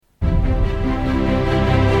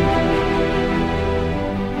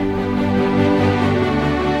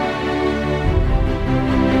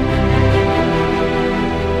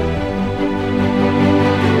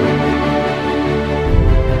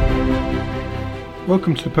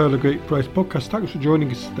Welcome to the Pearl of Great Price podcast. Thanks for joining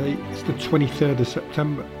us today. It's the 23rd of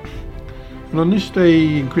September. And on this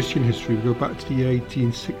day in Christian history, we go back to the year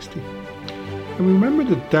 1860. And we remember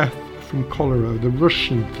the death from cholera of the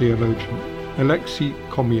Russian theologian Aleksey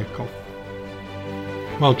Khomyakov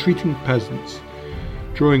while treating peasants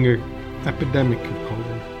during an epidemic of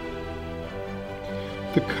cholera.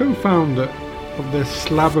 The co-founder of the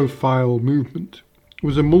Slavophile movement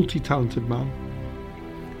was a multi-talented man,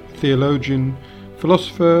 theologian,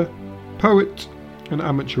 philosopher, poet and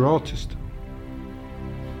amateur artist.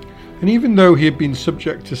 And even though he had been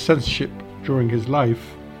subject to censorship during his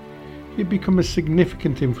life, he had become a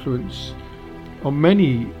significant influence on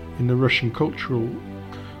many in the Russian cultural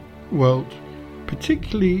world,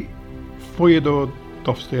 particularly Fyodor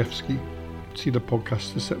Dostoevsky. See the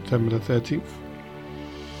podcast of September the 13th.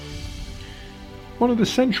 One of the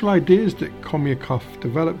central ideas that Khomyakov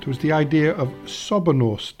developed was the idea of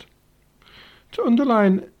sobornost, to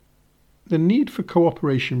underline the need for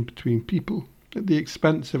cooperation between people at the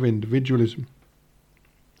expense of individualism.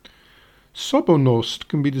 Sobornost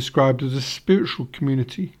can be described as a spiritual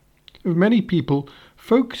community of many people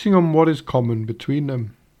focusing on what is common between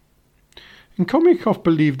them. And Khomyakov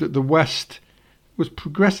believed that the West was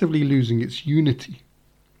progressively losing its unity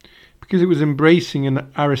because it was embracing an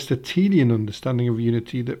Aristotelian understanding of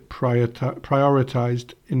unity that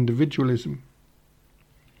prioritized individualism.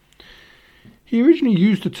 He originally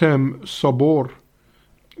used the term sobor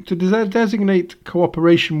to designate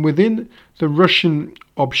cooperation within the Russian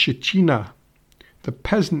obshchina, the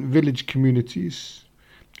peasant village communities,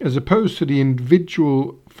 as opposed to the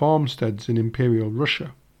individual farmsteads in Imperial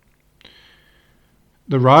Russia.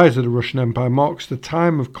 The rise of the Russian Empire marks the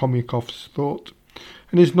time of Khomyakov's thought,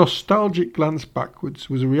 and his nostalgic glance backwards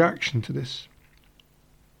was a reaction to this.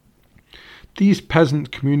 These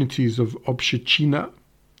peasant communities of obshchina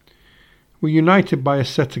were united by a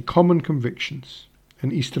set of common convictions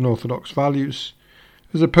and Eastern Orthodox values,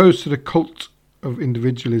 as opposed to the cult of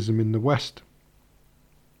individualism in the West.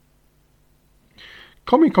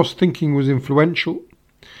 Khomyakov's thinking was influential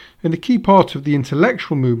and a key part of the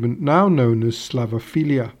intellectual movement now known as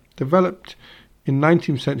Slavophile, developed in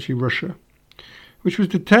 19th century Russia, which was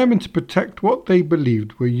determined to protect what they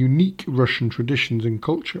believed were unique Russian traditions and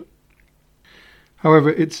culture. However,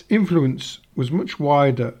 its influence was much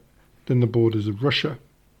wider than the borders of Russia.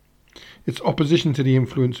 Its opposition to the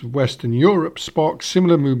influence of Western Europe sparked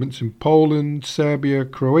similar movements in Poland, Serbia,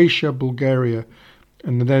 Croatia, Bulgaria,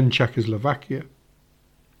 and the then Czechoslovakia.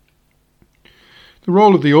 The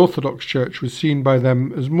role of the Orthodox Church was seen by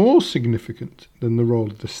them as more significant than the role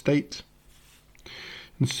of the state.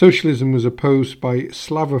 And socialism was opposed by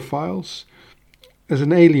Slavophiles as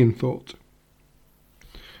an alien thought.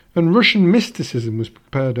 And Russian mysticism was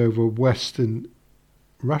preferred over Western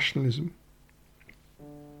rationalism.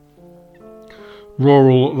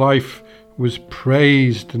 Rural life was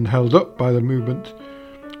praised and held up by the movement,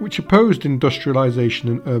 which opposed industrialization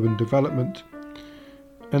and urban development,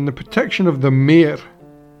 and the protection of the mir,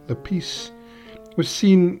 the peace, was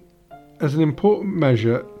seen as an important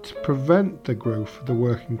measure to prevent the growth of the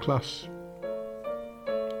working class.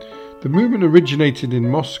 The movement originated in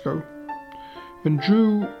Moscow and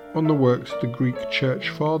drew on the works of the Greek Church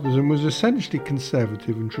Fathers and was essentially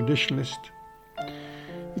conservative and traditionalist.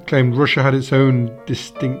 It claimed Russia had its own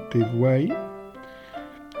distinctive way,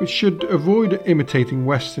 which should avoid imitating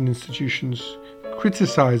Western institutions,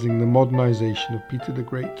 criticising the modernisation of Peter the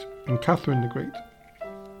Great and Catherine the Great.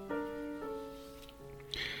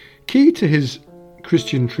 Key to his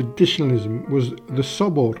Christian traditionalism was the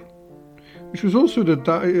Sobor, which was also the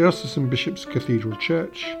diocesan bishop's cathedral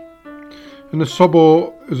church. And the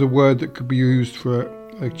sobor is a word that could be used for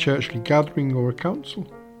a churchly gathering or a council.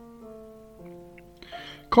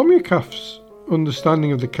 Khomyakov's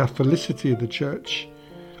understanding of the Catholicity of the church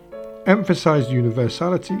emphasised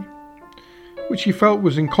universality, which he felt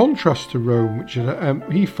was in contrast to Rome, which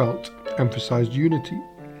he felt emphasised unity.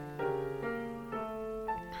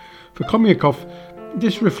 For Khomyakov,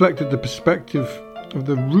 this reflected the perspective of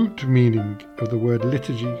the root meaning of the word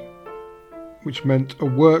liturgy, which meant a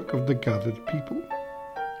work of the gathered people.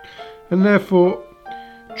 And therefore,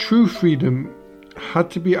 true freedom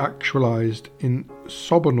had to be actualized in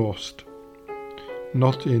sobornost,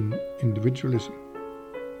 not in individualism.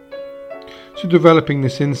 So developing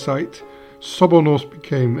this insight, sobornost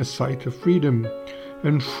became a site of freedom,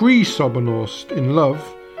 and free sobornost in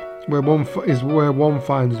love where one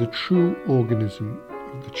finds the true organism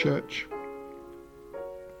of the church.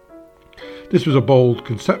 This was a bold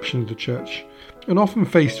conception of the church, and often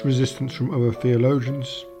faced resistance from other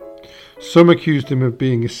theologians. Some accused him of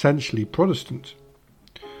being essentially Protestant.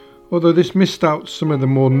 although this missed out some of the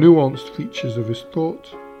more nuanced features of his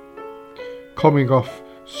thought. Khomyakov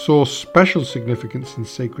saw special significance in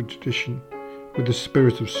sacred tradition, with the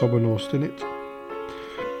spirit of sobornost in it.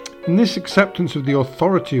 And this acceptance of the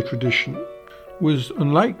authority of tradition was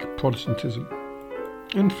unlike Protestantism.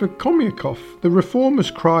 And for Khomyakov, the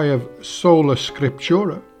reformers' cry of sola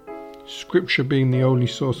scriptura, scripture being the only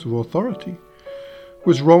source of authority,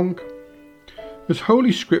 was wrong, as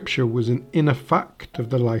Holy Scripture was an inner fact of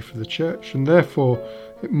the life of the Church, and therefore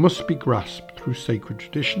it must be grasped through sacred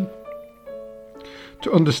tradition.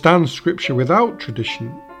 To understand Scripture without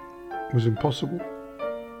tradition was impossible.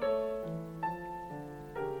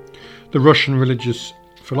 The Russian religious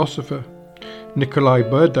philosopher Nikolai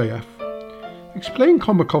Berdyaev explained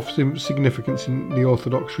Khomyakov's significance in the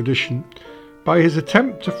Orthodox tradition by his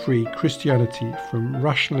attempt to free Christianity from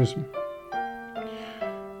rationalism.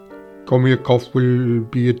 Khomyakov will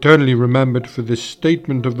be eternally remembered for this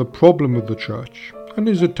statement of the problem of the Church and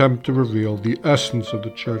his attempt to reveal the essence of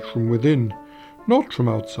the Church from within, not from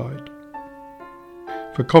outside.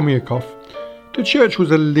 For Khomyakov, the Church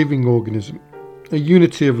was a living organism, a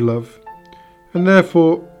unity of love, and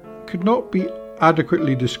therefore could not be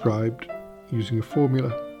adequately described using a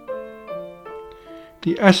formula.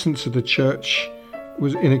 The essence of the Church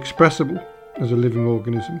was inexpressible as a living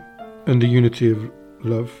organism and a unity of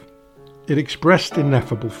love. It expressed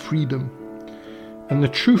ineffable freedom, and the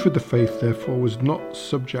truth of the faith, therefore, was not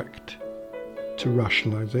subject to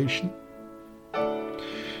rationalization.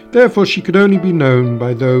 Therefore, she could only be known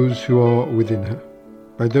by those who are within her,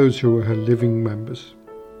 by those who are her living members.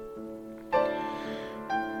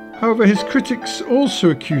 However, his critics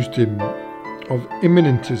also accused him of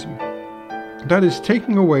immanentism, that is,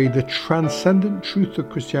 taking away the transcendent truth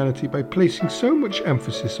of Christianity by placing so much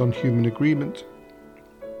emphasis on human agreement.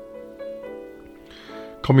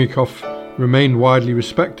 Khomyakov remained widely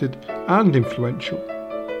respected and influential,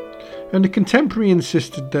 and a contemporary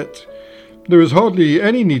insisted that there is hardly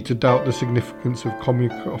any need to doubt the significance of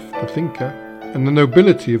Khomyakov the thinker and the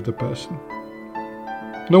nobility of the person.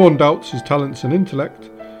 No one doubts his talents and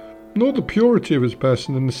intellect, nor the purity of his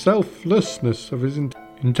person and the selflessness of his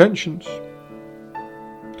intentions.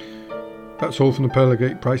 That's all from the Pearl of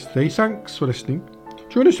Great Price today. Thanks for listening.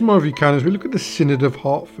 Join us tomorrow if you can as we look at the Synod of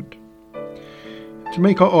Hartford. To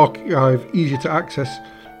make our archive easier to access,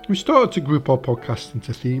 we started to group our podcasts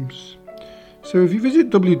into themes. So if you visit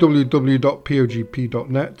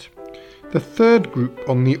www.pogp.net, the third group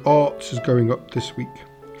on the arts is going up this week,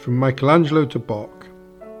 from Michelangelo to Bach.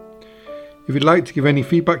 If you'd like to give any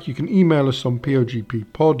feedback, you can email us on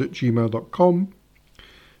pogppod@gmail.com.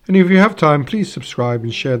 And if you have time, please subscribe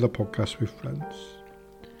and share the podcast with friends.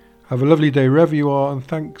 Have a lovely day wherever you are, and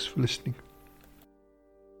thanks for listening.